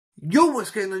Yo, what's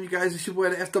going on, you guys? It's your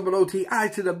boy, the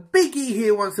FOOTI to the Biggie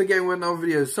here once again with another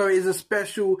video. So it is a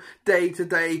special day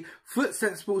today.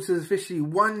 Footstepz Sports is officially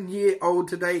 1 year old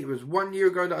today. It was 1 year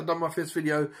ago that I done my first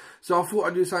video. So I thought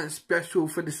I'd do something special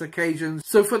for this occasion.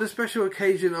 So for the special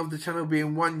occasion of the channel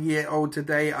being 1 year old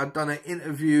today, I've done an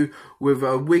interview with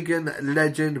a Wigan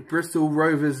legend, Bristol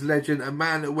Rovers legend, a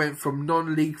man that went from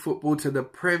non-league football to the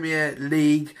Premier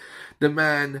League, the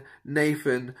man,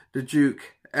 Nathan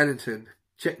DUKE Ellington.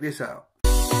 Check this out.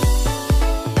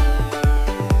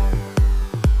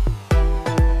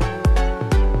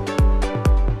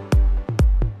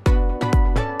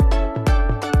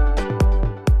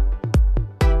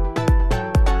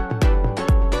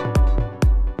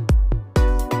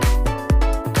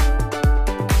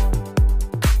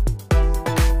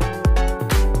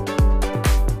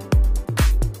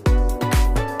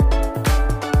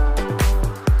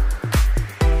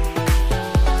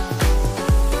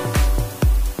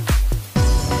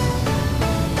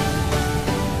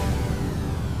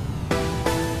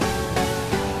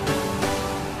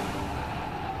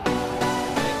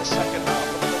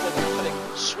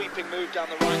 Move down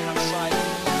the right hand side.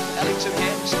 Ellington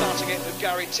here, starting it with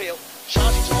Gary Teal.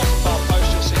 Charging towards the far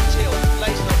post, you'll see Teal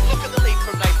lays it up. Look at the lead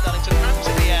from Nathan Ellington, hands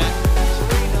in the air.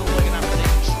 3-0 Wigan after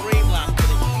the dreamland with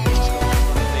a huge score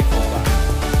from the big fullback.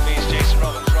 Here's Jason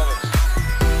Roberts. Roberts.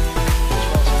 As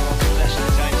well as possession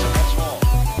is Ellington once more.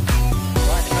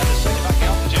 Right defenders taking back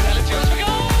the opportunity. Ellington goes for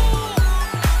goal!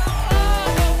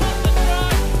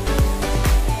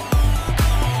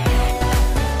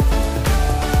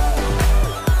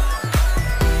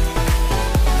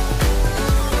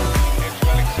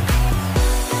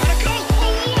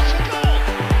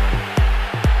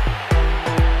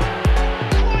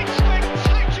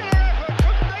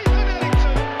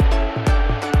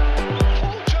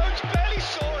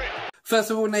 First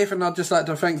of all, Nathan, I'd just like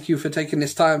to thank you for taking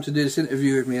this time to do this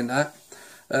interview with me and that.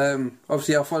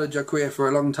 Obviously, I followed your career for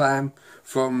a long time,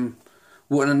 from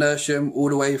Walton and Hersham all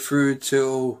the way through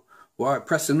till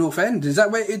Preston North End. Is that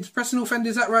where it's Preston North End?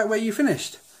 Is that right where you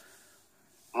finished?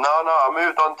 No, I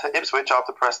moved on to Ipswich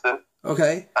after Preston.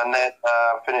 Okay. And then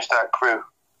finished that Crew.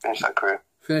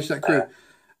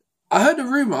 I heard a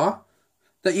rumour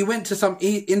that you went to some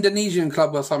Indonesian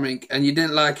club or something and you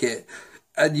didn't like it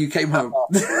and you came home.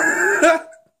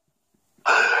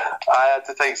 I had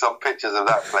to take some pictures of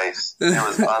that place. It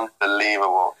was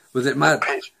unbelievable. Was it mad? The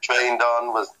pitch trained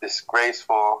on was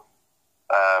disgraceful.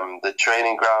 The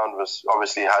training ground was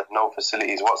obviously had no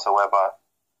facilities whatsoever.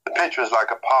 The pitch was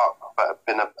like a park, but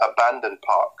an abandoned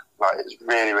park. Like, it's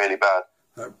really, really bad.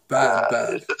 Bad.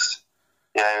 It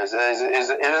was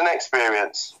an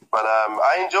experience, but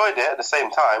I enjoyed it at the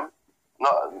same time.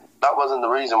 That wasn't the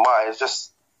reason why. It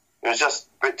was just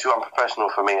a bit too unprofessional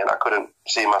for me, and I couldn't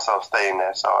see myself staying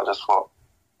there. So I just thought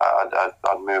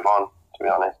I'd move on, to be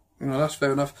honest. No, that's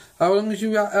fair enough. How long was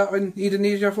you out in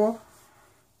Indonesia for?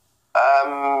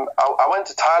 I went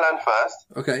to Thailand first.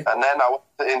 Okay. And then I went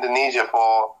to Indonesia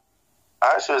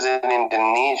I actually was in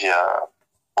Indonesia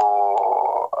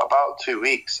for about 2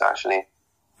 weeks, actually.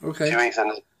 Okay. 2 weeks, and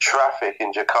the traffic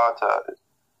in Jakarta,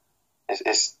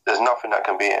 there's nothing that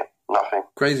can beat it. Nothing.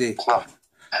 Crazy. There's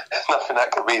nothing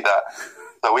that can beat that.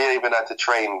 So we even had to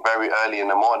train very early in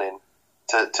the morning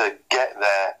to get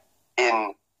there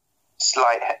in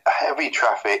slight heavy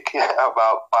traffic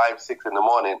about 5-6 in the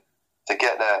morning to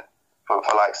get there for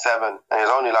like 7. And it was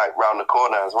only like round the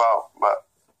corner as well. But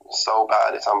it's so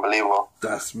bad, it's unbelievable.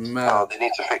 That's mad. They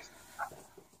need to fix it.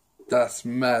 That's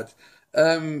mad.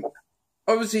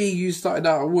 Obviously, you started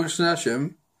out at Walton and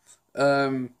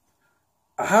Hersham.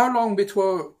 How long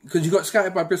before... Because you got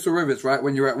scouted by Bristol Rovers, right,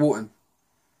 when you were at Walton?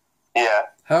 Yeah.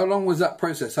 How long was that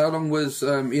process? How long was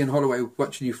Ian Holloway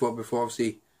watching you for before,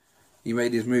 obviously, he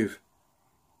made his move?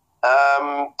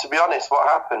 To be honest, what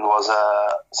happened was...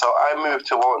 so I moved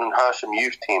to Walton and Hersham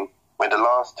youth team with the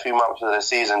last 2 months of the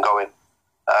season going.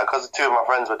 Because 2 of my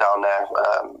friends were down there,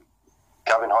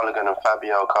 Gavin Holligan and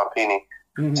Fabio Carpini.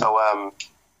 Mm-hmm. So...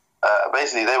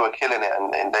 basically, they were killing it,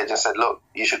 and they just said, look,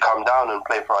 you should come down and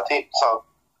play for our team. So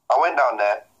I went down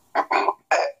there,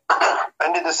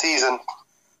 ended the season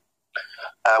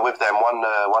with them,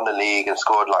 won the league and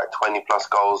scored like 20-plus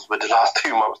goals with the last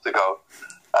 2 months to go.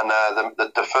 And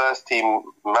the first team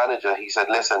manager, he said,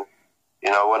 listen,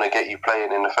 I want to get you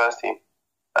playing in the first team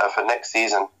for next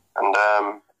season. And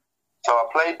so I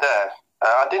played there.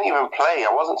 I didn't even play.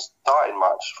 I wasn't starting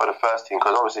much for the first team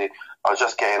because obviously I was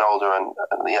just getting older and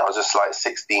I was just like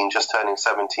 16, just turning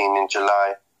 17 in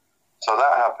July. So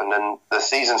that happened and the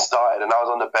season started and I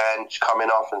was on the bench coming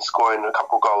off and scoring a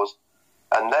couple goals.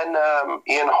 And then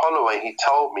Ian Holloway, he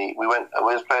told me, we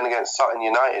was playing against Sutton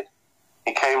United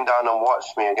he came down and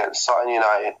watched me against Sutton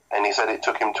United, and he said it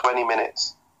took him 20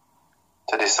 minutes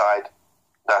to decide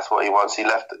that's what he wants. He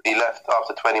left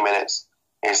after 20 minutes.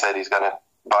 He said he's going to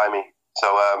buy me.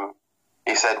 So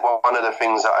he said one of the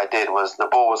things that I did was the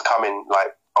ball was coming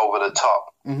like over the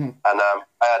top, and I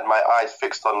had my eyes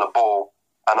fixed on the ball,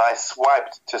 and I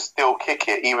swiped to still kick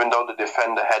it, even though the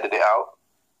defender headed it out.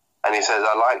 And he says,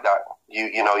 I like that.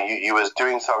 You was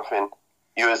doing something.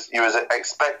 You was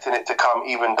expecting it to come,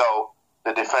 even though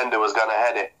the defender was going to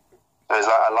head it. So it's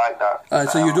like, I like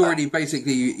that. So you'd already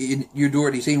you'd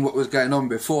already seen what was going on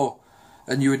before,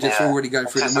 and you were just already going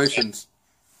through the motions.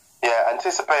 Yeah,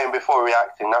 anticipating before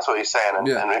reacting. That's what he's saying. And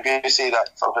if you see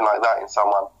that something like that in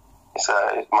someone,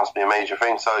 it must be a major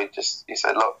thing. So he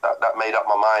said, look, that made up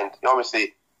my mind.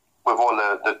 Obviously, with all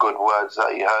the good words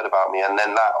that he heard about me, and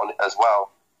then that on it as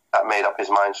well, that made up his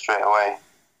mind straight away.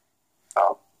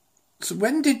 So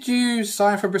when did you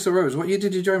sign for Bristol Rovers? What year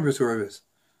did you join Bristol Rovers?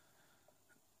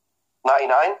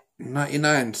 99.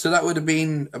 99. So that would have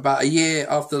been about a year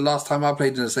after the last time I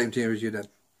played in the same team as you then.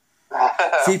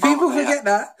 See, people forget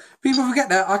that. People forget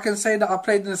that. I can say that I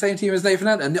played in the same team as Nathan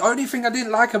Ellington. The only thing I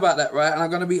didn't like about that, right, and I'm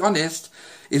going to be honest,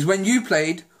 is when you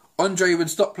played, Andre would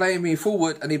stop playing me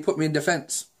forward and he'd put me in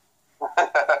defence.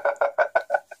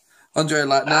 Andre,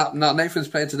 like, now Nathan's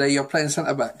playing today, you're playing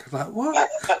centre-back. Like, what?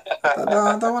 No,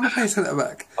 I don't want to play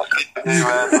centre-back.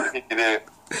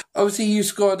 Obviously, you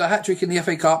scored a hat-trick in the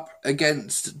FA Cup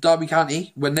against Derby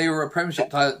County when they were a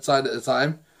Premiership side at the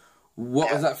time.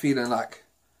 What was that feeling like?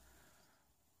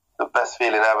 The best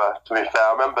feeling ever, to be fair.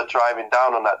 I remember driving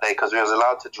down on that day because we was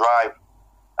allowed to drive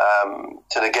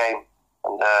to the game.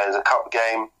 And it was a cup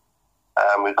game.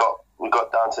 We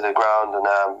got down to the ground, and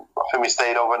I think we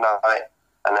stayed overnight.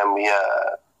 And then we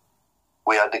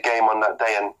had the game on that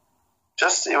day, and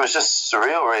it was just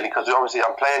surreal, really, because obviously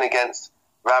I'm playing against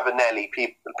Ravanelli,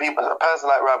 a person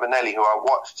like Ravanelli who I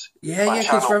watched. Yeah,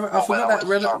 because I forgot that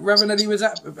Ravanelli was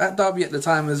at Derby at the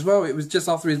time as well. It was just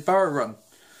after his Barrow run.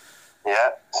 Yeah,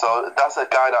 so that's a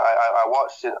guy that I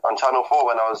watched on Channel 4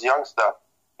 when I was a youngster.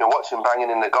 You know, watching him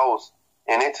banging in the goals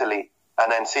in Italy,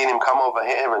 and then seeing him come over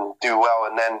here and do well,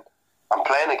 and then I'm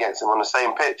playing against him on the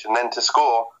same pitch, and then to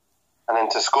score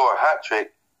a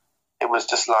hat-trick, it was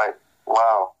just like,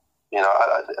 wow. You know,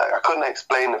 I couldn't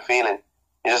explain the feeling.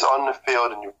 You're just on the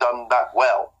field and you've done that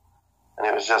well. And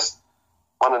it was just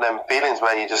one of them feelings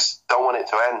where you just don't want it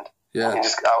to end. Yeah.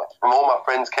 All my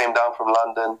friends came down from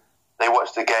London. They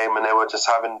watched the game and they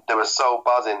were so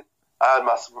buzzing. I had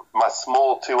my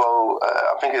small 20,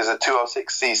 I think it was a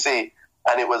 206cc,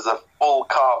 and it was a full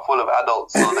car full of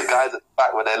adults. So the guys at the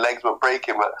back with their legs were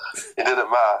breaking, but it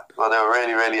didn't matter. So they were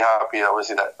really, really happy.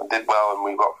 Obviously, that did well and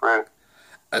we got through.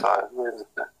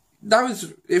 That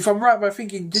was, if I'm right by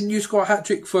thinking, didn't you score a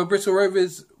hat-trick for Bristol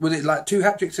Rovers? Was it like 2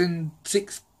 hat-tricks in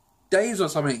 6 days or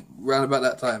something, around about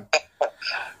that time?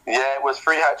 Yeah, it was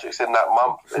 3 hat-tricks in that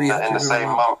month, in the same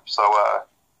month. So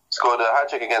scored a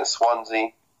hat-trick against Swansea,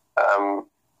 and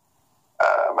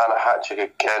a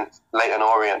hat-trick against Leyton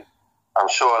Orient. I'm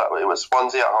sure that it was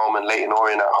Swansea at home and Leyton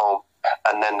Orient at home,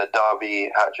 and then the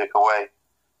Derby hat-trick away.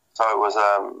 So it was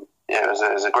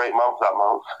a great month that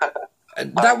month.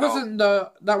 That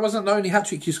wasn't the only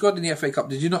hat-trick you scored in the FA Cup.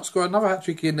 Did you not score another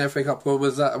hat-trick in the FA Cup, or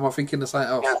was that, am I thinking of something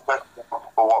else?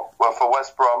 For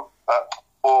West Brom,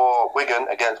 for Wigan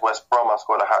against West Brom, I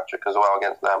scored a hat-trick as well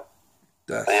against them.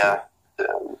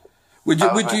 Would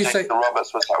you say Jason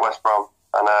Roberts was at West Brom,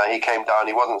 and he came down.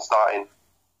 He wasn't starting,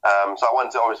 so I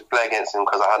wanted to obviously play against him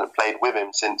because I hadn't played with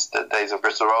him since the days of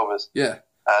Bristol Rovers. Yeah,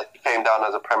 he came down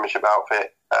as a Premiership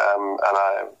outfit, and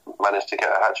I managed to get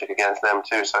a hat-trick against them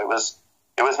too. So it was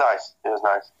nice. It was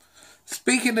nice.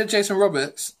 Speaking of Jason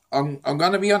Roberts, I'm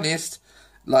going to be honest,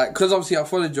 like, because obviously I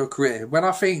followed your career. When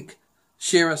I think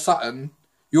Shearer, Sutton,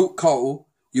 York Cole,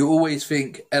 you always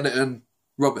think Ellington,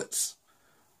 Roberts.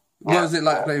 What was it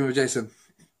like playing with Jason?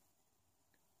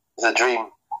 It's a dream,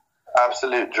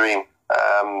 absolute dream.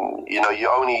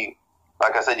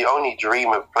 You only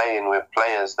dream of playing with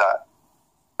players that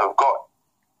have got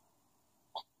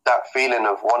that feeling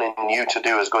of wanting you to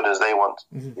do as good as they want.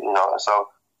 Mm-hmm. You know, so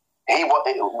we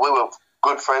were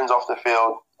good friends off the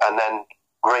field, and then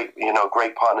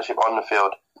great partnership on the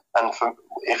field. And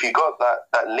if you got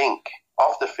that link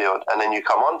off the field, and then you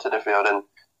come onto the field, and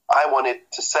I wanted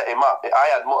to set him up. I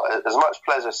had as much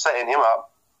pleasure setting him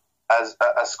up as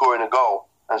scoring a goal,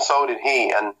 and so did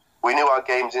he. And we knew our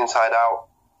games inside out.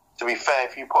 To be fair,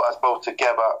 if you put us both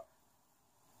together,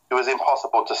 it was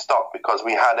impossible to stop because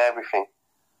we had everything.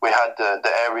 We had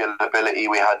the aerial ability,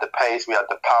 we had the pace, we had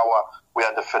the power, we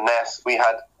had the finesse, we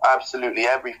had absolutely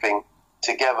everything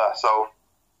together. So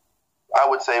I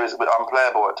would say it was a bit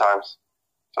unplayable at times.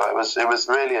 So it was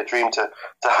really a dream to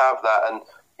have that. And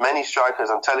many strikers,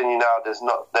 I'm telling you now,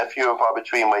 they're few and far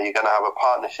between where you're going to have a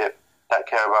partnership that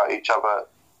care about each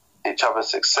other's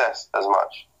success as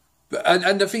much.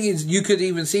 And the thing is, you could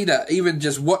even see that, even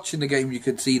just watching the game, you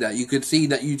could see that. You could see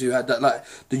that you two had that, like,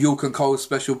 the York and Cole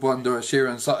special bond, or Shearer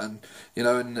and Sutton, you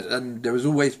know, and there was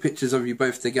always pictures of you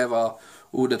both together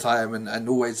all the time, and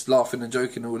always laughing and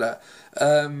joking and all that.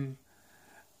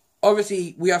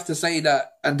 Obviously, we have to say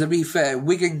that, and to be fair,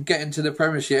 Wigan getting to the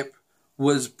Premiership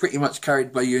was pretty much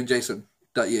carried by you and Jason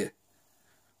that year.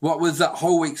 What was that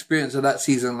whole experience of that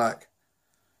season like?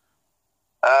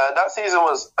 That season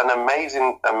was an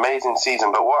amazing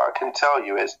season, but what I can tell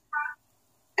you is,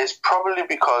 it's probably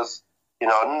because, you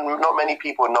know, not many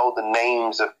people know the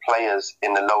names of players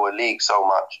in the lower league so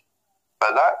much.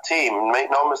 But that team, make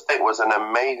no mistake, was an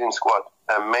amazing squad,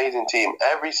 an amazing team.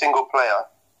 Every single player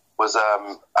was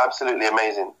absolutely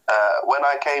amazing. When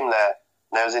I came there,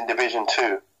 and I was in Division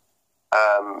 2,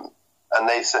 and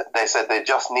they said they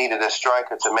just needed a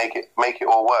striker to make it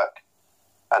all work.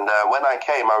 And when I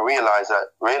came, I realised that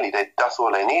really that's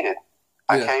all they needed.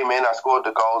 I came in, I scored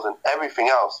the goals, and everything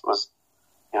else was,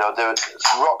 you know, they were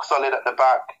rock solid at the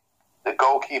back. The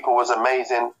goalkeeper was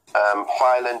amazing. John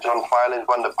Filan,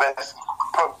 one of the best,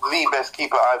 probably the best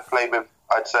keeper I've played with,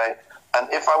 I'd say. And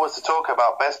if I was to talk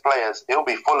about best players, it'll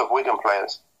be full of Wigan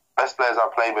players. Best players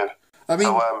I've played with. I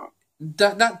mean,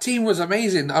 that team was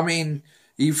amazing. I mean,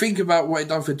 you think about what it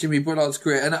done for Jimmy Bullard's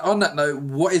career. And on that note,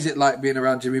 what is it like being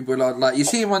around Jimmy Bullard? Like, you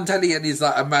see him on telly and he's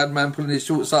like a madman pulling his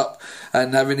shorts up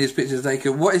and having his pictures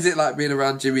taken. What is it like being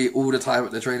around Jimmy all the time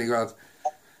at the training ground?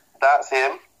 That's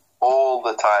him all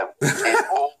the time. He's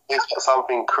always got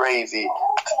something crazy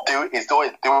to do. He's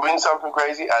always doing something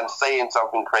crazy and saying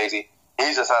something crazy.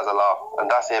 He just has a laugh,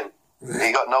 and that's him.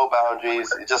 He got no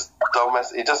boundaries. He just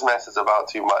messes about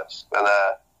too much. And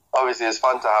obviously, it's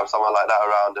fun to have someone like that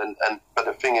around. But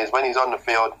the thing is, when he's on the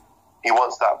field, he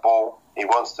wants that ball. He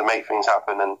wants to make things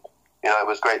happen. And you know, it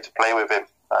was great to play with him,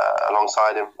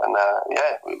 alongside him. And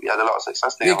we had a lot of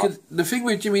success together. Yeah, because the thing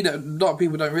with Jimmy that a lot of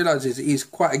people don't realise is he's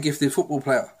quite a gifted football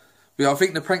player. I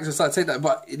think the pranks are starting to say that,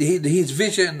 but his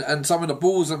vision and some of the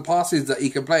balls and passes that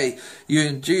he can play, you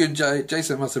and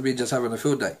Jason must have been just having a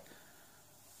field day.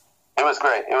 It was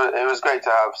great. It was great to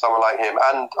have someone like him.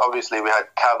 And obviously we had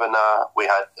Kavanagh, we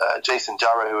had Jason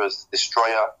Jarrah, who was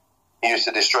destroyer. He used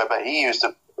to destroy, but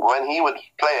when he was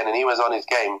playing and he was on his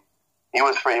game, he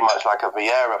was pretty much like a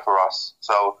Vieira for us.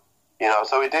 So, you know,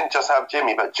 so we didn't just have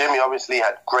Jimmy, but Jimmy obviously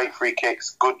had great free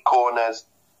kicks, good corners,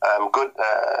 good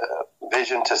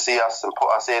vision to see us and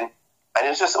put us in, and it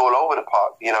was just all over the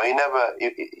park. You know,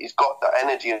 he's got that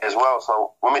energy as well.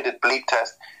 So when we did bleep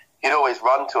test, he'd always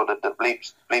run till the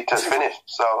bleep test finished.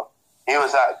 So he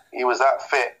was that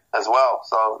fit as well.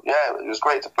 So yeah, it was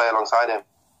great to play alongside him.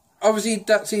 Obviously,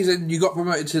 that season you got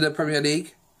promoted to the Premier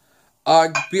League.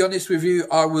 I'll be honest with you,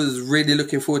 I was really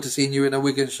looking forward to seeing you in a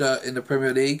Wigan shirt in the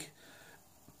Premier League,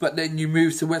 but then you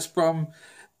moved to West Brom.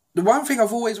 The one thing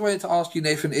I've always wanted to ask you,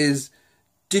 Nathan, is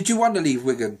did you want to leave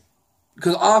Wigan?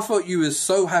 Because I thought you were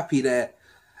so happy there.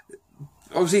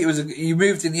 Obviously, you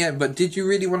moved in the end, but did you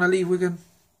really want to leave Wigan?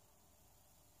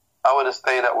 I would have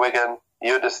stayed at Wigan.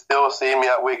 You would have still seen me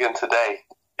at Wigan today.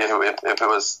 If it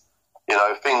was, you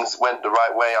know, if things went the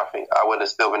right way, I think I would have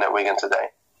still been at Wigan today.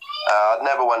 I'd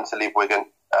never wanted to leave Wigan.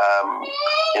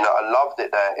 You know, I loved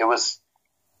it there. It was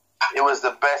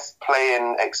the best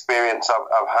playing experience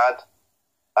I've had.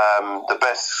 The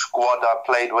best squad I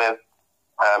played with,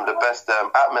 the best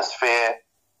atmosphere.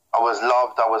 I was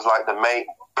loved. I was like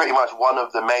pretty much one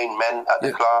of the main men at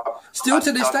the club. Still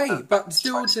to this day,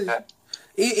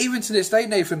 even to this day,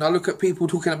 Nathan, I look at people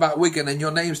talking about Wigan and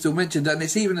your name's still mentioned, and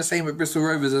it's even the same with Bristol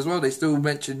Rovers as well. They still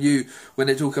mention you when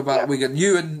they talk about Wigan.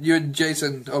 You and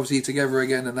Jason obviously together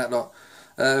again and that lot.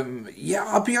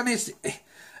 I'll be honest.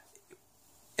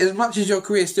 As much as your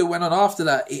career still went on after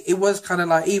that, it was kind of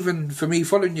like, even for me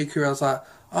following your career, I was like,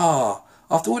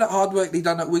 after all that hard work they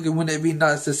done at Wigan, wouldn't it be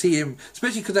nice to see him,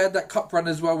 especially because they had that cup run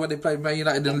as well when they played Man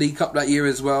United in the League Cup that year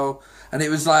as well. And it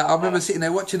was like, I remember sitting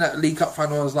there watching that League Cup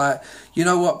final, I was like, you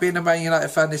know what, being a Man United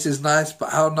fan, this is nice, but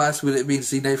how nice would it be to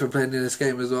see Nathan playing in this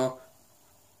game as well?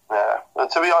 Yeah,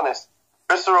 but to be honest,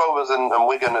 Bristol Rovers and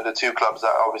Wigan are the two clubs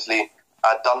that obviously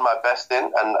I'd done my best in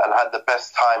and had the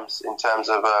best times in terms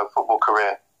of a football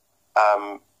career.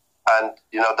 And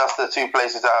you know, that's the two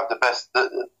places that have the best, that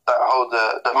hold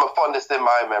the fondest in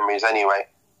my memories anyway.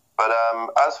 But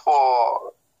as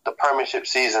for the Premiership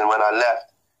season when I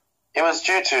left, it was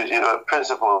due to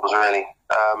principles really.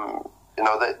 You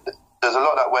know, there's a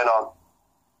lot that went on.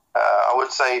 I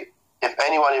would say if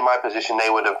anyone in my position, they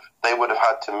would have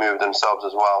had to move themselves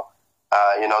as well.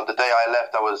 You know, the day I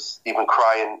left, I was even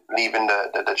crying, leaving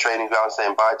the training ground,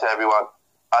 saying bye to everyone.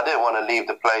 I didn't want to leave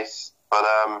the place, but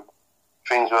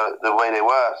things were the way they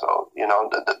were. So, you know,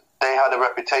 they had a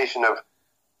reputation of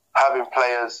having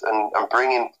players and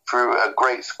bringing through a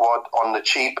great squad on the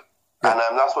cheap, and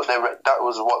that's what they were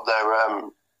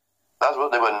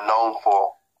known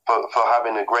for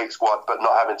having a great squad, but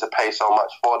not having to pay so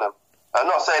much for them. I'm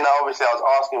not saying that obviously I was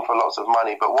asking for lots of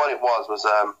money, but what it was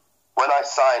when I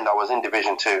signed, I was in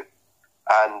Division 2,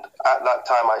 and at that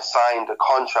time I signed a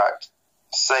contract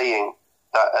saying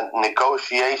that a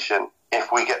negotiation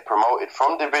if we get promoted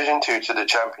from Division 2 to the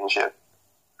Championship.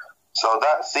 So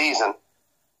that season,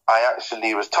 I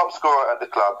actually was top scorer at the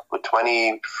club with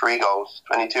 22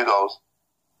 goals.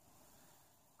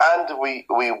 And we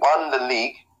won the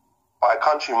league by a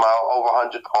country mile, over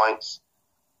 100 points.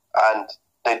 And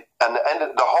the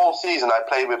whole season I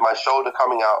played with my shoulder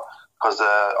coming out because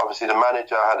obviously the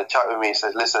manager had a chat with me. He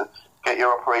says, listen, get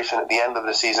your operation at the end of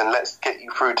the season. Let's get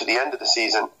you through to the end of the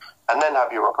season and then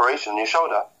have your operation on your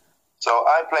shoulder. So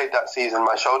I played that season.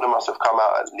 My shoulder must have come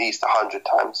out at least 100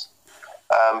 times.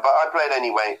 But I played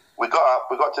anyway. We got up,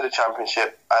 we got to the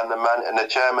Championship, and the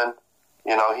chairman,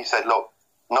 you know, he said, look,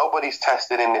 nobody's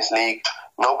tested in this league,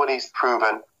 nobody's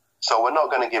proven, so we're not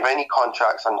going to give any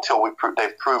contracts until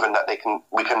they've proven that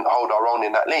we can hold our own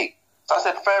in that league. So I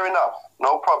said, fair enough,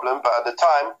 no problem. But at the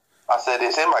time, I said,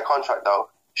 it's in my contract though,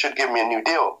 should give me a new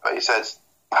deal. But he says,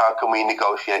 how can we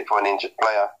negotiate for an injured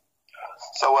player?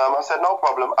 So I said, no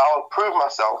problem, I'll prove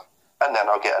myself, and then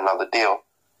I'll get another deal.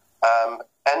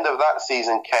 End of that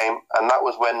season came, and that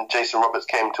was when Jason Roberts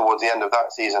came towards the end of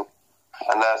that season.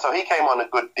 And so he came on a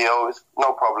good deal, it was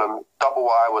no problem, double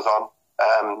what I was on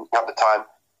at the time.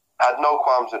 Had no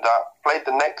qualms with that. Played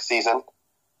the next season,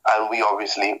 and we got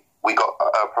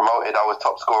promoted. I was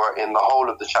top scorer in the whole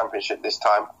of the Championship this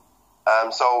time.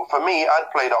 So for me,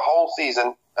 I'd played a whole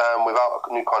season without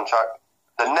a new contract.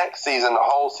 The next season, the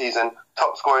whole season,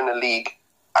 top scorer in the league,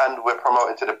 and we're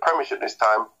promoted to the Premiership this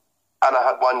time. And I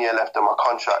had 1 year left on my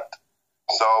contract.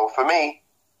 So for me,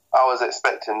 I was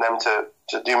expecting them to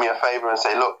do me a favour and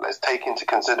say, look, let's take into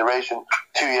consideration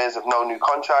 2 years of no new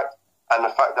contract and the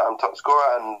fact that I'm top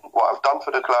scorer and what I've done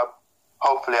for the club.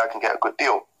 Hopefully I can get a good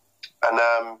deal. And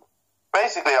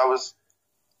basically I was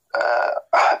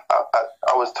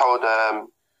told,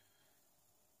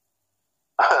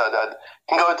 I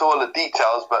can go into all the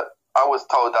details, but I was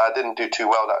told that I didn't do too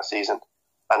well that season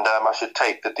and I should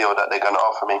take the deal that they're going to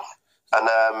offer me. And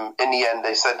in the end,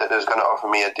 they said that they was going to offer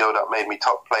me a deal that made me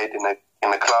top played in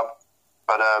the club.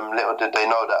 But little did they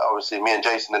know that obviously me and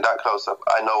Jason are that close up.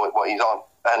 I know what he's on,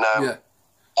 and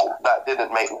that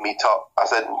didn't make me top. I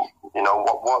said, you know,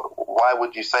 why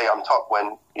would you say I'm top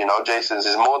when you know Jason's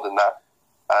is more than that?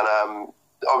 And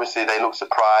obviously they look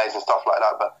surprised and stuff like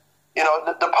that. But you know,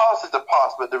 the past is the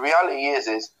past. But the reality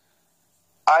is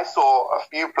I saw a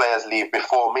few players leave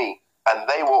before me, and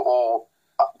they were all.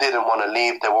 Didn't want to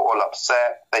leave. They were all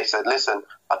upset. They said, listen,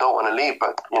 I don't want to leave,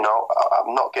 but, you know,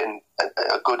 I'm not getting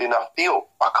a good enough deal.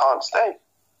 I can't stay.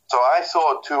 So I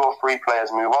saw 2 or 3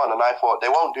 players move on, and I thought, they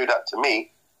won't do that to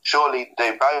me. Surely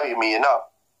they value me enough.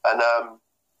 And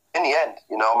in the end,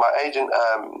 you know, my agent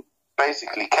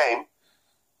basically came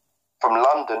from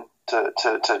London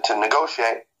to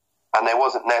negotiate, and they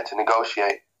wasn't there to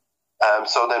negotiate.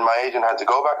 So then my agent had to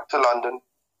go back to London,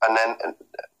 and then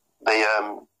they...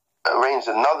 arranged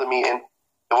another meeting.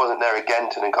 It wasn't there again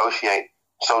to negotiate.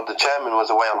 So the chairman was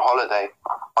away on holiday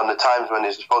on the times when he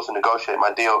was supposed to negotiate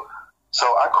my deal. So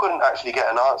I couldn't actually get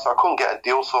an answer. I couldn't get a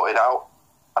deal sorted out.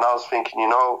 And I was thinking, you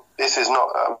know, this is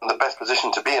not the best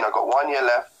position to be in. I've got 1 year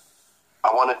left.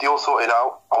 I want a deal sorted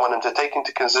out. I want them to take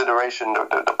into consideration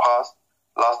the past,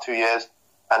 last 2 years.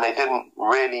 And they didn't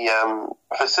really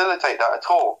facilitate that at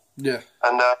all. Yeah.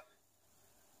 And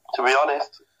to be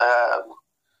honest,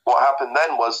 what happened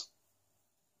then was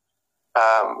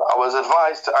I was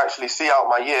advised to actually see out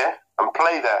my year and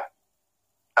play there.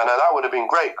 And that would have been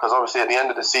great because obviously at the end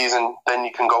of the season, then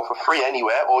you can go for free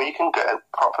anywhere or you can get a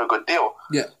proper good deal.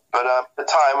 Yeah. But at the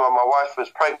time when my wife was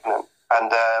pregnant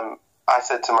and I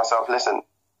said to myself, listen,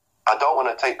 I don't want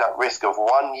to take that risk of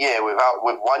 1 year with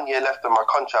 1 year left on my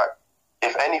contract.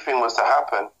 If anything was to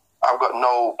happen, I've got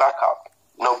no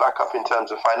backup in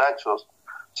terms of financials.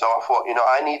 So I thought, you know,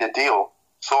 I need a deal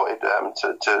sorted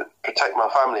to protect my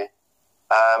family.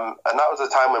 And that was the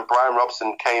time when Brian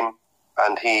Robson came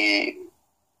and he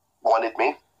wanted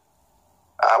me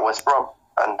at West Brom.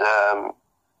 And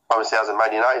obviously as a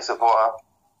Man United supporter,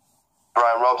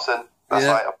 Brian Robson, that's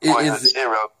like a boy in a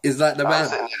zero. Is that the man?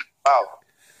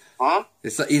 Wow.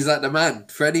 He's like the man.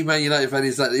 For any Man United fan,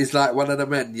 he's like one of the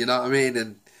men, you know what I mean?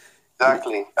 And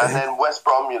Exactly. And then West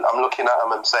Brom, I'm looking at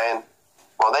them and saying,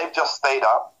 well, they've just stayed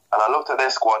up. And I looked at their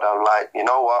squad and I'm like, you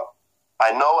know what?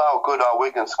 I know how good our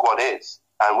Wigan squad is.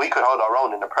 And we could hold our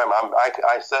own in the Prem.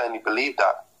 I certainly believed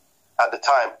that at the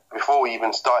time, before we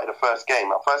even started the first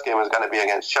game. Our first game was going to be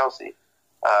against Chelsea.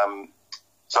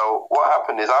 So what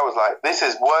happened is I was like, this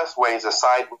is worse ways, a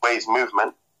sideways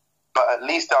movement, but at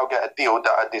least I'll get a deal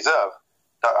that I deserve.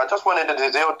 I just wanted a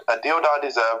deal that I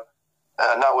deserve,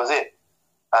 and that was it.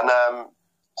 And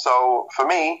so for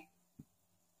me,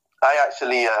 I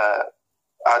actually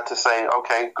had to say,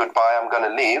 okay, goodbye, I'm going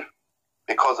to leave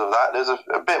because of that. There's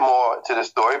a bit more to the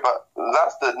story, but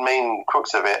that's the main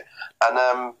crux of it.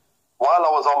 And while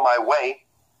I was on my way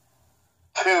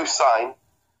to sign,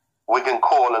 Wigan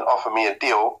call and offer me a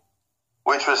deal,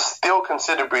 which was still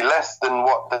considerably less than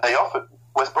what they offered.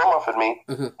 West Brom offered me.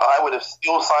 Mm-hmm. I would have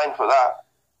still signed for that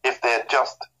if they had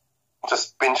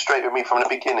just been straight with me from the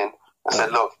beginning and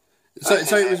said, "Look." So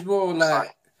it was more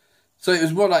like. So it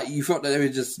was more like you felt that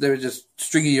they were just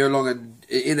stringing you along, and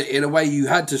in a way you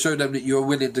had to show them that you were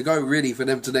willing to go, really, for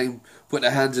them to then put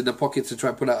their hands in their pockets to try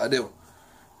and pull out a deal.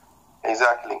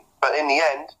 Exactly. But in the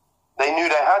end, they knew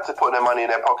they had to put their money in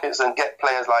their pockets and get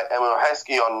players like Emil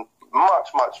Heskey on much,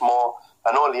 much more,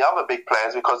 and all the other big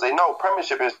players, because they know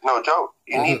Premiership is no joke.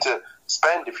 You need to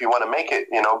spend if you want to make it,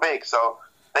 big. So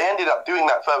they ended up doing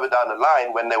that further down the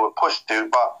line when they were pushed to,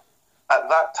 but at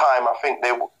that time, I think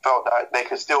they felt that they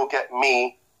could still get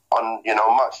me on,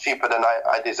 much cheaper than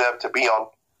I deserved to be on.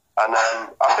 And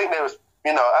I think there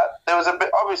was a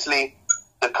bit, obviously,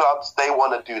 the clubs, they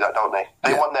want to do that, don't they?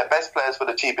 They want their best players for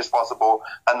the cheapest possible,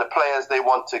 and the players they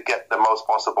want to get the most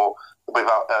possible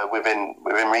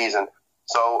within reason.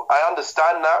 So I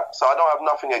understand that. So I don't have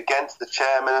nothing against the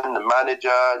chairman, the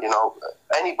manager,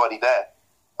 anybody there.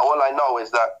 All I know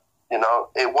is that,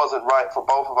 it wasn't right for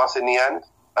both of us in the end.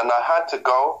 And I had to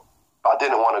go. I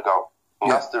didn't want to go.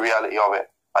 And that's the reality of it.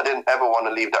 I didn't ever want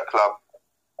to leave that club.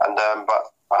 And but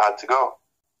I had to go.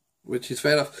 Which is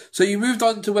fair enough. So you moved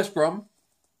on to West Brom.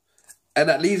 And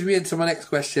that leads me into my next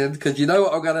question, because you know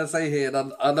what I'm going to say here.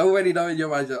 And I already know in your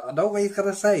mind, I know what he's going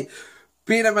to say.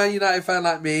 Being a Man United fan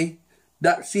like me,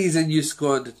 that season you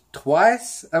scored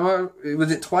twice.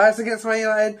 Was it twice against Man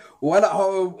United? One at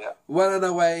home, one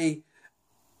away.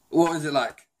 What was it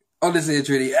like? Honestly and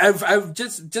truly, I'm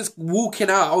just walking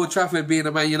out Old Trafford being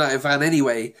a Man United fan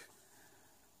anyway.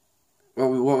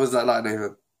 What was that like,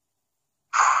 Nathan?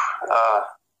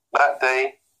 That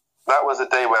day, that was a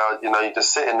day where, you're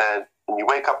just sitting there and you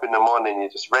wake up in the morning, you're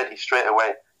just ready straight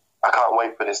away. I can't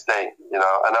wait for this day, and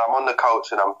I'm on the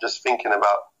coach and I'm just thinking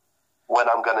about when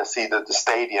I'm going to see the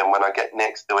stadium when I get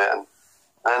next to it. And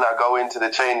then I go into the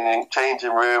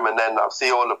changing room and then I see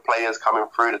all the players coming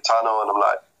through the tunnel and I'm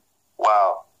like,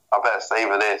 wow. I better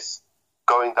savor this.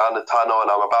 Going down the tunnel and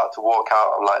I'm about to walk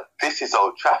out, I'm like, this is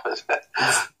Old Trafford.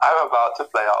 I'm about to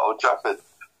play at Old Trafford.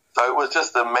 So it was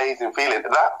just an amazing feeling.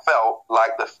 That felt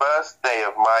like the first day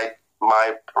of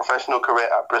my professional career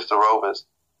at Bristol Rovers.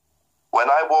 When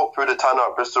I walked through the tunnel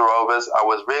at Bristol Rovers, I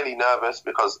was really nervous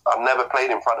because I've never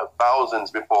played in front of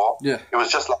thousands before. Yeah. It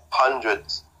was just like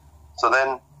hundreds. So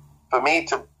then for me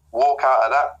to walk out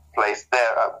of that place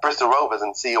there at Bristol Rovers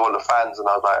and see all the fans, and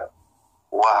I was like,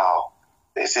 wow,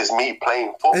 this is me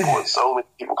playing football and so many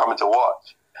people coming to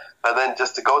watch. And then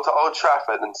just to go to Old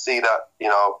Trafford and see that,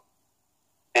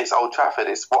 it's Old Trafford.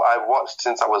 It's what I've watched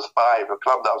since I was 5, a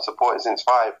club that I've supported since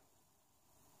 5.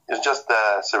 It's just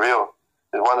surreal.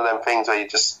 It's one of them things where you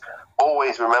just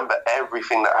always remember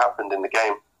everything that happened in the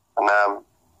game. And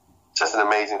just an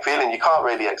amazing feeling. You can't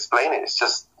really explain it. It's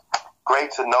just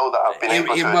great to know that I've been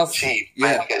able to achieve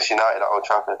against United at Old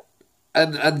Trafford.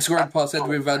 And scoring past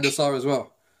Edwin van der Sar as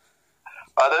well.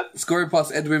 Pardon? Scoring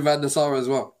past Edwin van der Sar as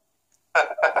well.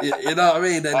 you know what I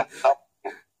mean? And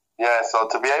yeah, so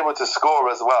to be able to score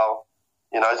as well,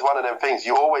 it's one of them things.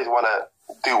 You always want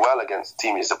to do well against the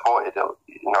team you supported.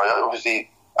 Obviously,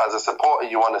 as a supporter,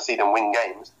 you want to see them win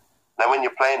games. Then when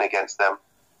you're playing against them,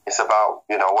 it's about,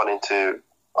 wanting to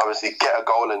obviously get a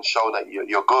goal and show that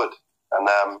you're good. And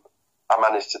I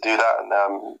managed to do that.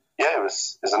 And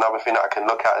it's another thing that I can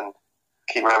look at and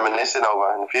keep reminiscing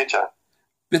over in the future.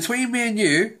 Between me and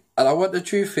you, and I want the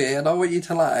truth here, and I want you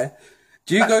to lie,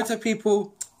 do you go to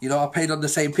people, I played on the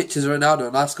same pitch as Ronaldo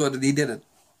and I scored and he didn't?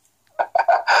 No.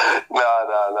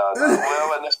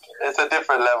 Well, it's a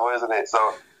different level, isn't it?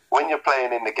 So when you're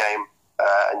playing in the game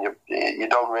and you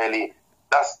don't really,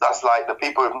 that's like the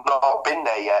people who've not been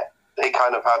there yet, they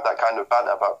kind of have that kind of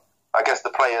banter, but I guess the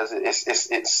players,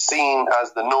 it's seen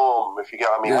as the norm, if you get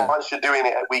what I mean. Yeah. Once you're doing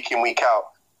it week in, week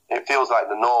out, it feels like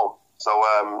the norm. So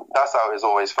that's how it's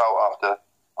always felt after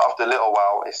after a little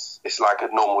while, it's like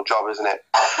a normal job, isn't it?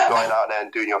 Going out there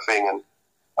and doing your thing. And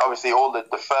obviously, all the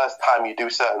first time you do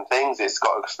certain things, it's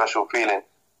got a special feeling.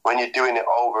 When you're doing it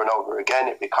over and over again,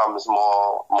 it becomes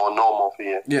more normal for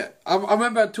you. Yeah, I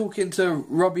remember talking to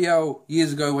Robbie L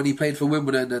years ago when he played for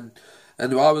Wimbledon,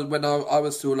 and I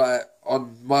was still like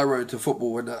on my road to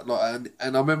football and that, like,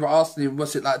 and I remember asking him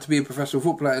what's it like to be a professional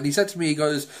footballer, and he said to me, he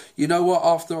goes, you know what?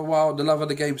 After a while, the love of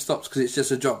the game stops because it's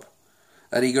just a job,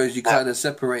 and he goes, you kind of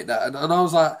separate that, and I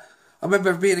was like, I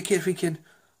remember being a kid thinking,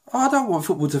 oh, I don't want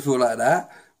football to feel like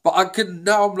that, but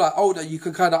now I'm like older, you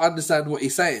can kind of understand what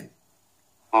he's saying.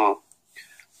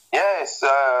 Yeah, it's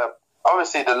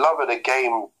obviously the love of the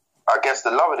game. I guess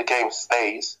the love of the game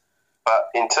stays, but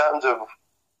in terms of,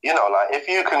 you know, like if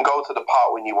you can go to the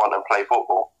park when you want and play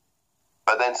football,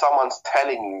 but then someone's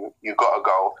telling you got to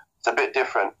go, it's a bit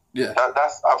different. Yeah,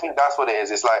 I think that's what it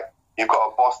is. It's like you've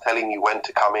got a boss telling you when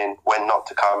to come in, when not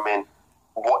to come in,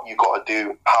 what you got to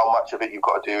do, how much of it you've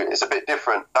got to do. It's a bit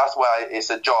different. That's why it's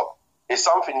a job. It's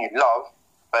something you love,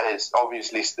 but it's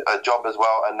obviously a job as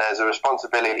well, and there's a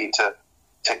responsibility to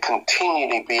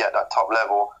continually be at that top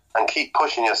level and keep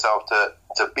pushing yourself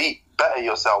to be better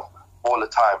yourself all the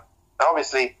time. And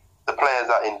obviously, the players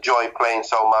that enjoy playing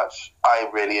so much, I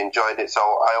really enjoyed it, so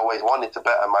I always wanted to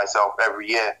better myself every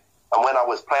year. And when I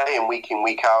was playing week in,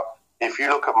 week out, if you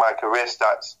look at my career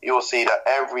stats, you'll see that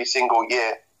every single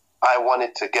year I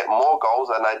wanted to get more goals,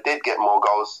 and I did get more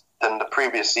goals than the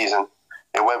previous season.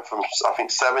 It went from, I think,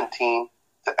 17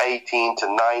 to 18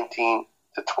 to 19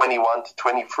 to 21 to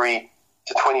 23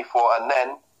 to 24, and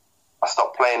then I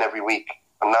stopped playing every week,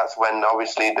 and that's when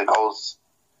obviously the goals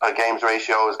per games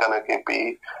ratio is going to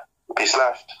be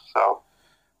slashed. So,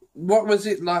 what was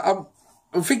it like?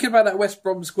 I'm thinking about that West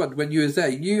Brom squad when you was there.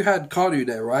 You had Kanu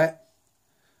there, right?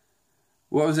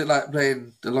 What was it like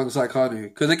playing alongside Kanu?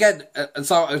 Because again,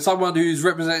 someone who's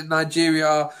represented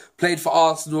Nigeria, played for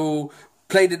Arsenal,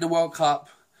 played in the World Cup,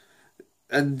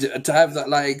 and to have that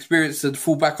like experience to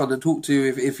fall back on and talk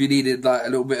to if you needed like a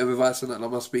little bit of advice on that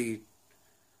must be.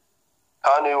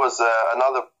 Kanu was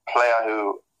another player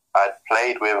who I'd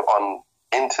played with on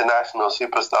International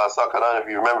Superstar Soccer. I don't know if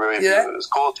you remember it. It was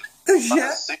called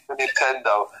Super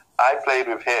Nintendo. I played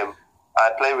with him.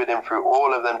 I played with him through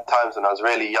all of them times when I was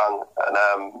really young,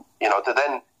 and you know, to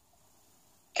then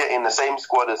get in the same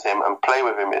squad as him and play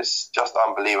with him is just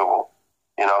unbelievable.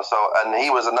 You know, so, and he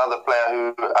was another player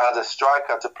who, as a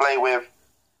striker to play with,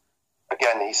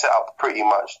 again, he set up pretty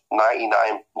much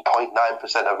 99.9%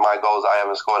 of my goals I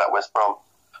ever scored at West Brom.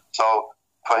 So,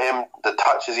 for him, the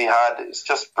touches he had, it's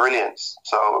just brilliance.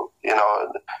 So, you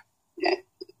know,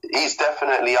 he's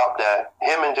definitely up there.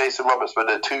 Him and Jason Roberts were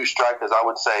the two strikers I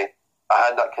would say I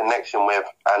had that connection with,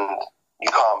 and you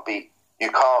can't beat. You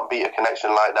can't beat a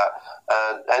connection like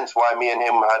that. Hence why me and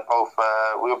him had both,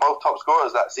 we were both top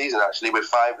scorers that season actually, with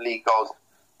 5 league goals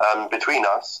between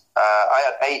us. I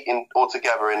had 8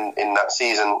 altogether in that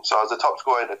season, so I was the top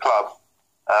scorer at the club,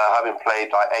 having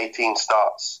played like 18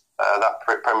 starts that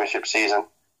Premiership season.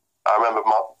 I remember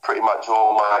pretty much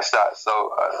all my stats.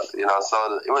 So you know,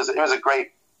 so it was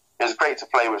great to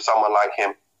play with someone like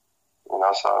him. You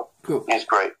know, so cool. He's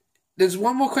great. There's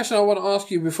one more question I want to ask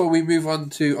you before we move on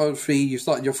to, obviously, you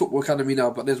started your football academy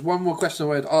now, but there's one more question I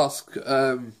wanted to ask,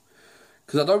 because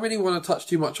I don't really want to touch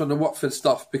too much on the Watford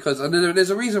stuff, because and there's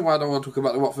a reason why I don't want to talk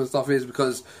about the Watford stuff, is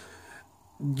because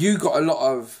you got a lot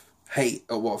of hate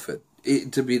at Watford,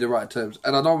 to be the right terms,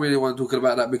 and I don't really want to talk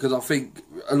about that because I think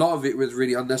a lot of it was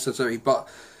really unnecessary, but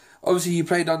obviously you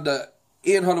played under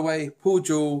Ian Holloway, Paul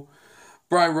Jewell,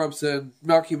 Brian Robson,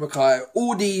 Malky Mackay,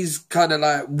 all these kind of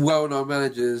like well-known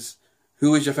managers. Who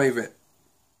was your favourite?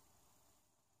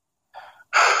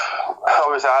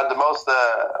 Obviously, I had the most.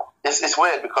 It's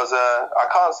weird because I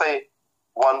can't say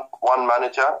one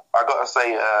manager. I got to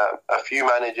say a few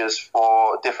managers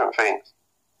for different things.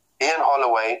 Ian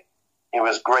Holloway, he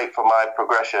was great for my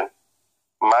progression,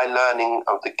 my learning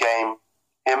of the game.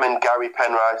 Him and Gary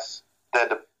Penrice,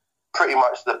 they're pretty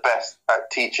much the best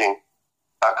at teaching.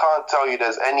 I can't tell you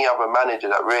there's any other manager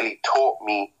that really taught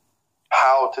me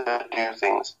how to do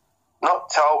things.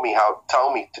 Not tell me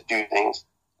to do things,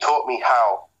 taught me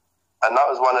how. And that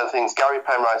was one of the things Gary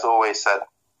Penrice always said.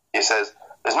 He says,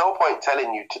 there's no point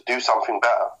telling you to do something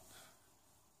better.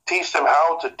 Teach them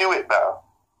how to do it better.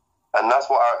 And that's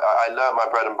what I learned my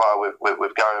bread and butter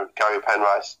with Gary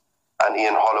Penrice and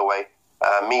Ian Holloway.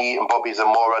 Me and Bobby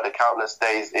Zamora, the countless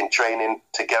days in training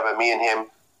together, me and him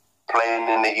playing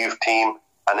in the youth team,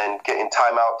 and then getting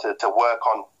time out to work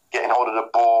on getting hold of the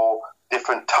ball,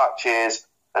 different touches,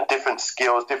 and different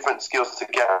skills to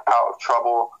get out of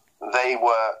trouble.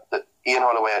 Ian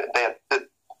Holloway,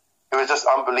 it was just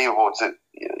unbelievable.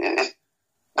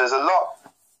 There's a lot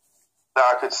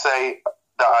that I could say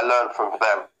that I learned from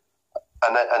them.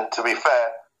 And to be fair,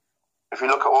 if you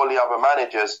look at all the other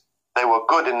managers, they were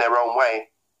good in their own way,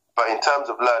 but in terms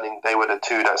of learning, they were the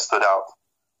two that stood out.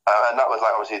 And that was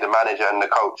like obviously the manager and the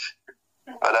coach.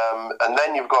 But and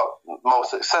then you've got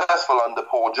most successful under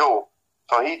Paul Jewell.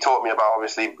 So he taught me about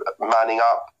obviously manning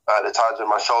up at the times when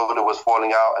my shoulder was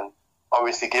falling out, and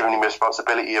obviously giving him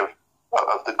responsibility of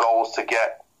the goals to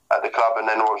get at the club, and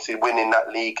then obviously winning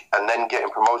that league and then getting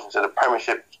promotion to the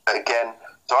Premiership again.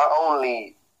 So I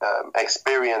only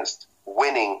experienced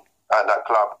winning at that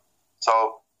club.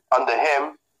 So under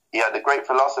him, he had a great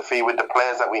philosophy with the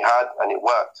players that we had, and it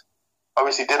worked.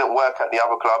 Obviously didn't work at the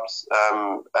other clubs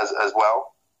as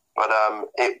well, but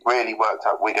it really worked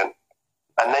at Wigan.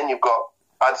 And then you've got,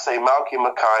 I'd say, Malky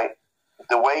Mackay.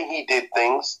 The way he did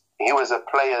things, he was a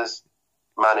player's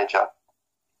manager.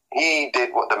 He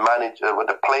did what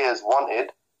the players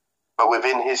wanted, but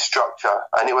within his structure,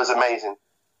 and it was amazing.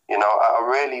 You know, I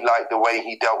really liked the way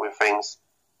he dealt with things,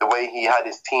 the way he had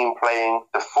his team playing,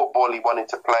 the football he wanted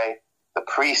to play, the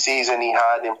pre-season he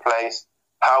had in place,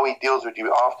 how he deals with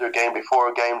you after a game, before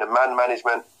a game, the man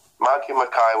management. Malky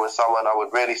Mackay was someone I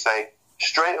would really say,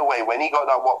 straight away, when he got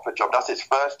that Watford job, that's his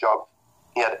first job,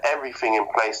 he had everything in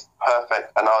place,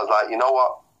 perfect. And I was like, you know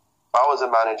what? If I was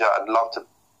a manager, I'd love to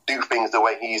do things the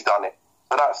way he's done it.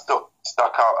 So that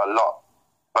stuck out a lot.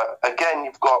 But again,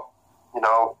 you've got, you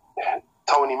know,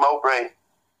 Tony Mowbray,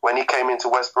 when he came into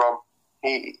West Brom,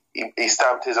 he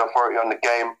stamped his authority on the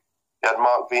game. He had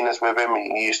Mark Venus with him.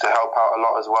 He used to help out a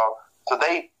lot as well. So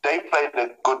they played a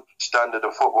good standard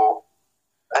of football.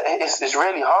 It's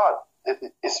really hard.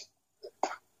 It's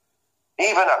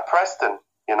even at Preston,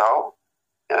 you know,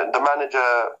 the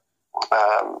manager,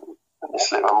 let me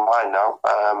slip my mind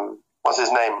now. What's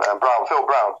his name? Phil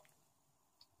Brown.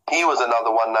 He was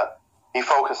another one that he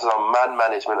focuses on man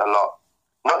management a lot.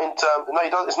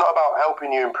 It's not about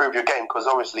helping you improve your game, because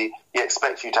obviously he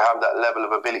expects you to have that level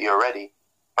of ability already.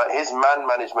 But his man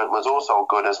management was also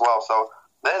good as well. So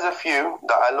there's a few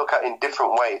that I look at in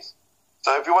different ways.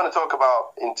 So if you want to talk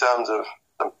about in terms of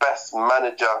the best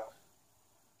manager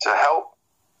to help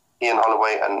Ian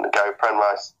Holloway and Gary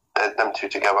Penrice, them two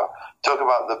together, talk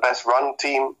about the best run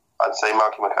team, I'd say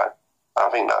Malky Mackay. I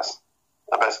think that's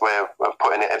the best way of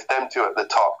putting it. It's them two at the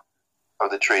top of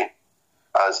the tree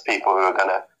as people who are going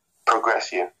to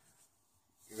progress you.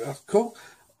 That's cool.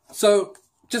 So,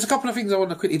 just a couple of things I want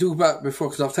to quickly talk about before,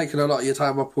 because I've taken a lot of your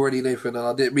time up already, Nathan, and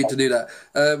I didn't mean to do that.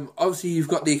 Obviously, you've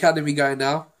got the academy going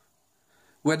now.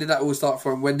 When did that all start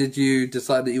from? When did you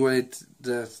decide that you wanted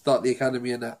to start the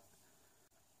academy and that?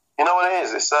 You know what it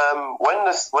is?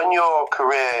 It's when your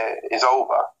career is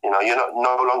over, you know, you're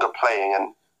no longer playing,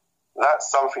 and that's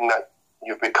something that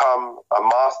you've become a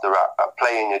master at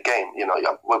playing a game. You know,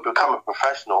 you've become a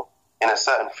professional in a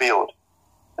certain field.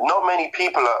 Not many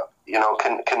people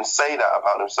can say that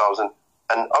about themselves, and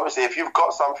obviously if you've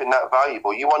got something that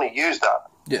valuable, you want to use that.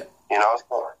 Yeah. You know,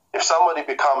 if somebody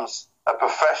becomes a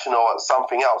professional at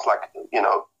something else, like, you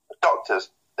know, doctors,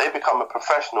 they become a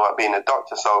professional at being a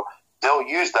doctor, so they'll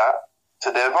use that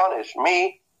to their advantage.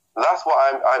 Me, that's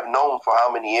what I've known for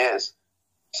how many years.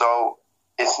 So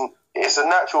it's a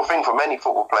natural thing for many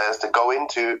football players to go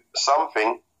into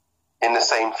something in the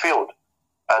same field.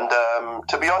 And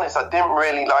to be honest, I didn't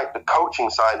really like the coaching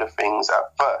side of things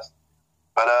at first.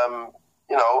 But,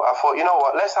 you know, I thought, you know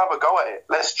what, let's have a go at it.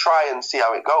 Let's try and see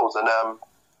how it goes. And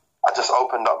I just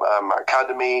opened up my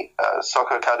academy,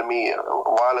 soccer academy, a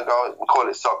while ago. We call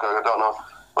it soccer, I don't know.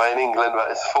 Well, in England,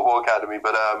 but it's a football academy.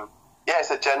 But, yeah,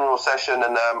 it's a general session.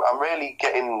 And I'm really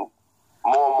getting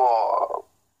more and more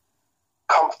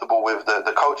comfortable with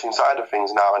the coaching side of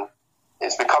things now. And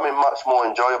it's becoming much more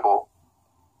enjoyable.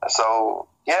 So,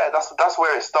 yeah, that's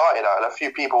where it started at. And a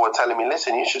few people were telling me,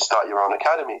 listen, you should start your own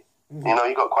academy. Mm-hmm. You know,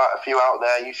 you've got quite a few out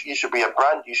there. You should be a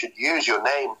brand. You should use your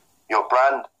name, your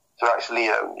brand, to actually,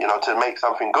 you know, to make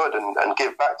something good and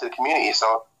give back to the community.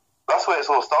 So that's where it's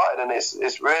all started. And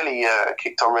it's really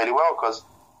kicked on really well, because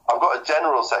I've got a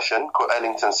general session called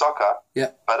Ellington Soccer.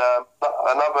 Yeah. But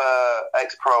another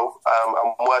ex-pro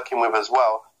I'm working with as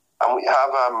well. And we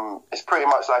have, it's pretty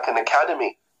much like an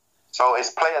academy. So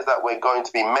it's players that we're going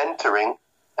to be mentoring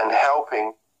and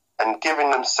helping and giving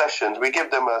them sessions. We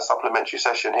give them a supplementary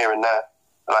session here and there,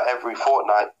 like every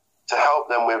fortnight, to help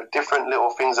them with different little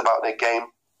things about their game,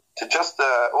 to just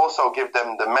also give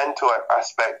them the mentor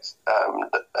aspect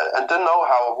and to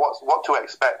know what to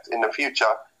expect in the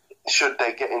future. Should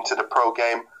they get into the pro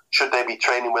game? Should they be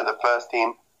training with the first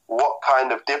team? What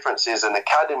kind of differences an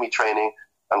academy training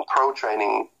and pro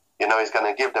training, you know, is going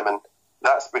to give them? And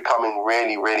that's becoming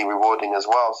really, really rewarding as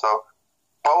well. So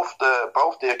both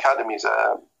the academies,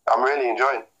 I'm really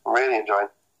enjoying.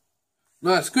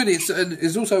 No, it's good.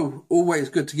 It's also always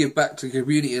good to give back to the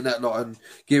community and that lot, and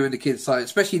giving the kids time,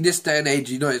 especially in this day and age.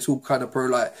 You know, it's all kind of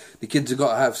like the kids have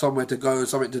got to have somewhere to go,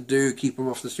 something to do, keep them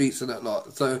off the streets and that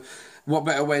lot. So, what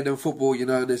better way than football? You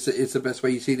know, it's the best way.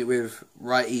 You've seen it with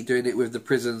Righty doing it with the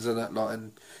prisons and that lot,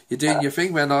 and you're doing your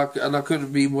thing, man. And I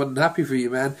couldn't be more than happy for you,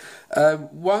 man.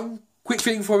 One quick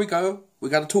thing before we go, we're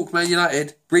going to talk Man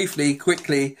United briefly,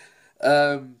 quickly.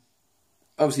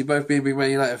 Obviously, both being big Man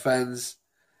United fans.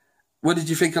 What did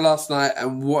you think of last night,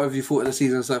 and what have you thought of the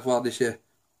season so far this year?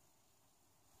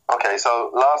 Okay, so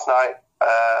last night,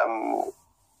 I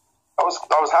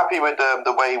was happy with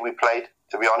the way we played,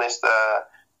 to be honest.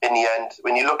 In the end,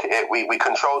 when you look at it, we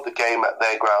controlled the game at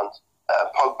their ground.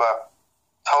 Pogba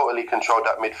totally controlled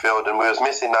that midfield, and we was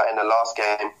missing that in the last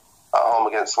game at home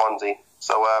against Swansea.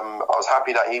 So I was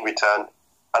happy that he returned.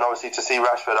 And obviously to see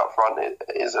Rashford up front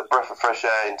is a breath of fresh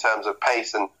air in terms of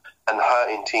pace and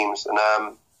hurting teams. And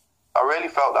I really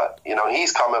felt that, you know,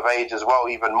 he's come of age as well,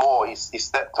 even more. He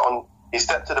stepped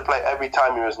to the plate every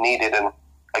time he was needed, and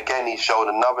again he showed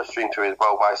another string to his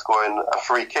bow by scoring a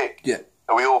free kick. Yeah.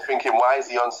 And we all thinking, why is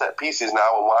he on set pieces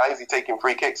now, and why is he taking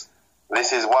free kicks?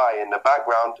 This is why. In the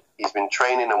background, he's been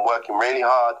training and working really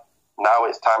hard. Now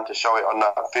it's time to show it on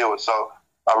that field. So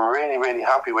I'm really, really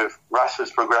happy with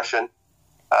Rashford's progression.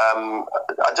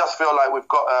 I just feel like we've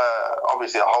got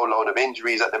obviously a whole load of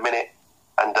injuries at the minute,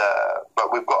 and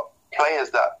but we've got players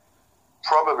that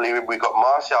probably, we've got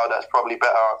Martial that's probably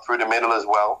better up through the middle as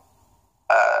well,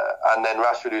 and then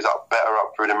Rashford who's better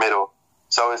up through the middle.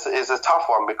 So it's a tough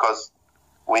one because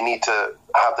we need to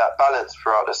have that balance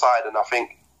throughout the side, and I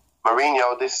think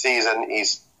Mourinho this season,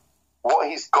 what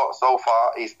he's got so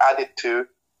far, he's added to.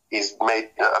 He's made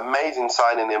an amazing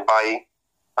signing in Bailly.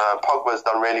 Pogba's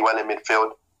done really well in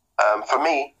midfield. For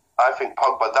me, I think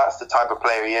Pogba, that's the type of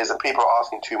player he is, and people are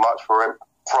asking too much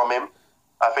from him.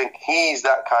 I think he's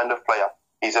that kind of player.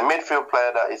 He's a midfield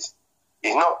player that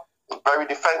he's not very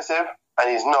defensive, and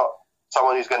he's not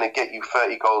someone who's going to get you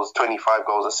 30 goals, 25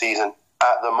 goals a season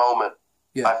at the moment.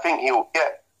 Yeah. I think he will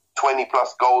get 20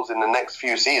 plus goals in the next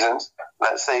few seasons.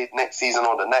 Let's say next season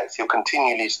or the next, he'll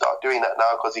continually start doing that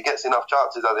now because he gets enough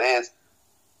chances as it is.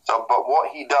 So, but what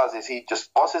he does is he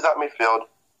just bosses that midfield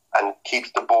and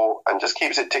keeps the ball and just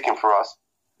keeps it ticking for us.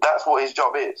 That's what his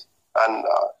job is. And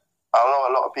I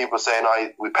know a lot of people saying,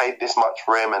 we paid this much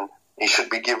for him and he should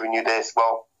be giving you this.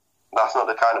 Well, that's not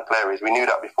the kind of player he is. We knew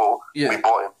that before we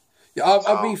bought him. Yeah,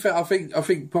 I'll be fair. I think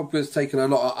Pogba's taken a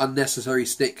lot of unnecessary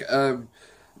stick.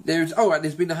 There's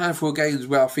been a handful of games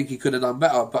where I think he could have done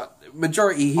better, but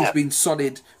majority he's been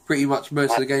solid pretty much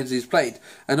most of the games he's played.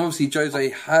 And obviously Jose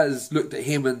has looked at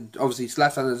him, and obviously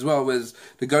Zlatan as well, as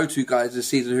the go-to guys this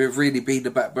season who have really been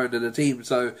the backbone of the team.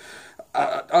 So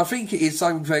I think it is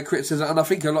some fair criticism, and I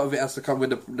think a lot of it has to come with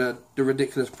the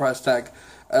ridiculous price tag.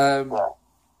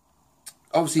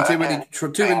 Obviously too many with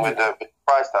the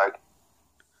price tag.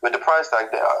 With the price tag,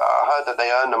 I heard that they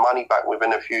earn the money back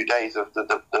within a few days of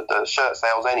the shirt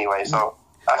sales anyway, so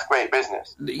that's great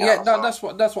business. That's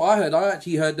what I heard. I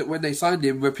actually heard that when they signed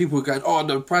him, where people were going, oh,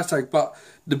 no, price tag, but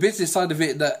the business side of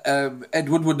it that Ed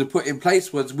Woodward had put in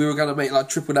place was we were going to make like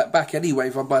triple that back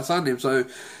anyway by signing him, so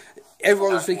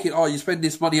everyone was thinking, oh, you spend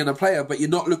this money on a player, but you're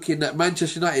not looking at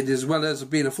Manchester United as well as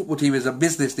being a football team as a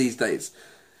business these days.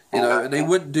 You know, and they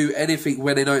wouldn't do anything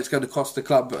when they know it's going to cost the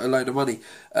club a load of money.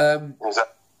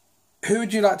 Who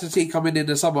would you like to see coming in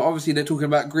the summer? Obviously, they're talking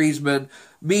about Griezmann.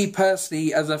 Me,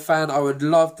 personally, as a fan, I would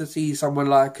love to see someone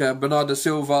like Bernardo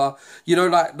Silva. You know,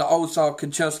 like the old style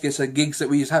Kanchelskis and Giggs that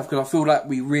we used to have, because I feel like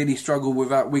we really struggle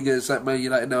without wingers at Man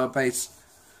United now on pace.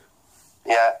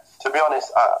 Yeah, to be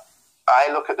honest,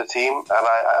 I look at the team and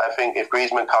I think if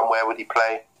Griezmann come, where would he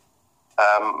play?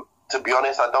 To be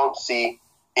honest, I don't see...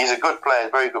 He's a good player,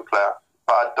 a very good player,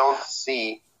 but I don't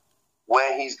see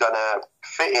where he's going to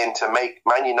fit in to make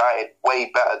Man United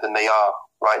way better than they are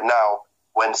right now,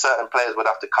 when certain players would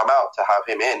have to come out to have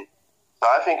him in. So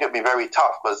I think it'd be very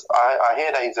tough, because I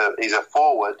hear that he's a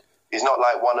forward. He's not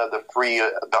like one of the three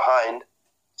behind.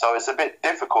 So it's a bit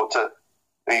difficult to...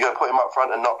 Are you going to put him up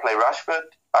front and not play Rashford?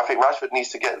 I think Rashford needs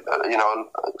to get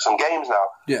some games now.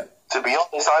 Yeah. To be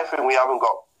honest, I think we haven't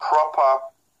got proper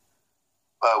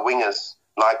wingers.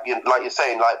 Like you're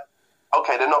saying, like,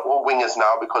 okay, they're not all wingers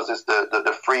now because it's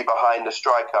the three behind the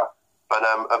striker. But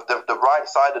of the right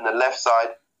side and the left side,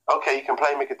 okay, you can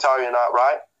play Mkhitaryan out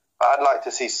right. But I'd like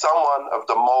to see someone of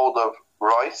the mould of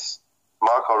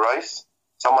Marco Reus,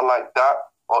 someone like that,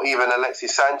 or even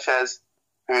Alexis Sanchez,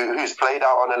 who's played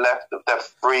out on the left of the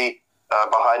three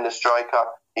behind the striker.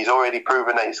 He's already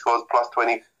proven that he scores plus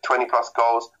 20 plus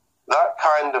goals. That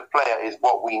kind of player is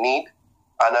what we need.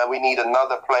 And we need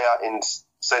another player in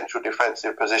central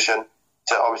defensive position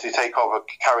to obviously take over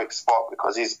Carrick's spot,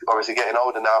 because he's obviously getting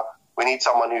older now. We need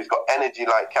someone who's got energy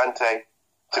like Kante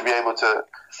to be able to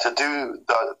do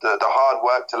the hard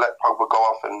work, to let Pogba go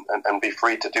off and be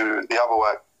free to do the other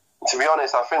work. And to be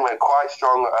honest, I think we're quite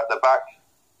strong at the back.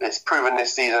 It's proven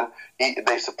this season.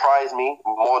 They surprised me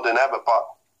more than ever. But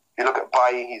if you look at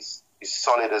Bailly, he's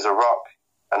solid as a rock.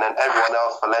 And then everyone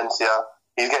else, Valencia,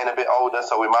 he's getting a bit older,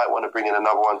 so we might want to bring in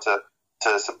another one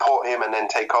to support him and then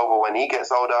take over when he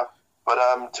gets older.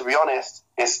 But to be honest,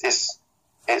 it's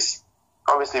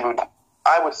obviously,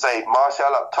 I would say Martial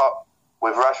up top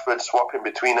with Rashford swapping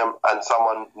between them, and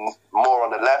someone more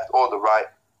on the left or the right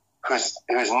who's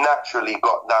naturally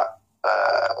got that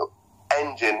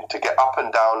engine to get up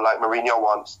and down like Mourinho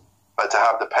wants, but to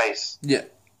have the pace. Yeah.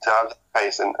 To have the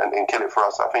pace and kill it for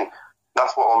us. I think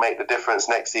that's what will make the difference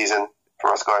next season for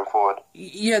us going forward.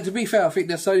 Yeah, to be fair, I think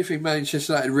that's the only thing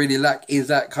Manchester United really lack is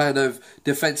that kind of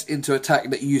defence into attack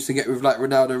that you used to get with like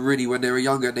Ronaldo and Rooney when they were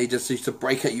younger, and they just used to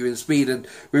break at you in speed, and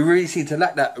we really seem to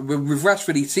lack that. With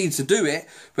Rashford, he seems to do it,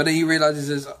 but then he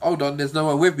realises, hold on, there's no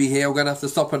one with me here, I'm going to have to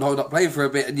stop and hold up play for a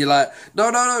bit, and you're like,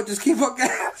 no, just keep on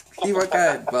going, keep on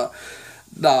going. But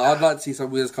no, I'd like to see some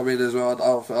wheels come in as well.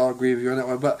 I'll agree with you on that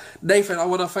one. But Nathan, I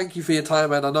want to thank you for your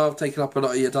time, man. I know I've taken up a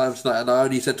lot of your time tonight, and I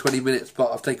only said 20 minutes,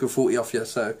 but I've taken 40 off you.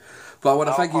 So, but I want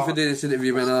to thank you for doing this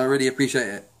interview, man, and I really appreciate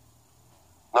it.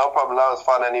 No problem. That was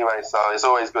fun anyway, so it's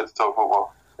always good to talk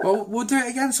football. Well, we'll do it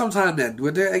again sometime then.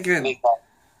 We'll do it again.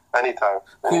 Anytime.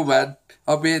 Cool, man.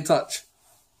 I'll be in touch.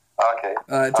 Okay.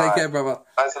 Take care, brother.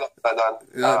 Thanks a lot,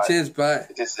 Dan. Cheers, bye.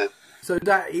 So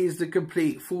that is the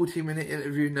complete 40-minute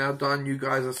interview now done. You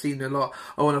guys have seen a lot.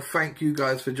 I want to thank you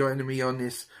guys for joining me on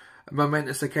this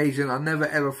momentous occasion. I never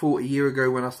ever thought a year ago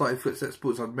when I started Footstepz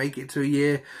Sports I'd make it to a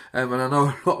year. And I know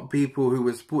a lot of people who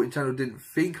were supporting the channel didn't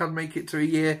think I'd make it to a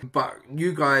year. But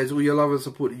you guys, all your love and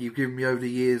support that you've given me over the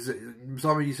years,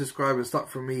 some of you subscribers stuck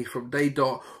from me from day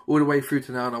dot all the way through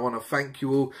to now, and I want to thank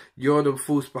you all. You're the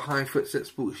force behind Footstepz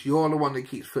Sports. You're the one that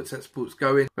keeps Footstepz Sports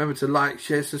going. Remember to like,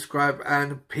 share, subscribe,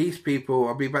 and peace, people.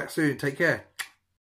 I'll be back soon. Take care.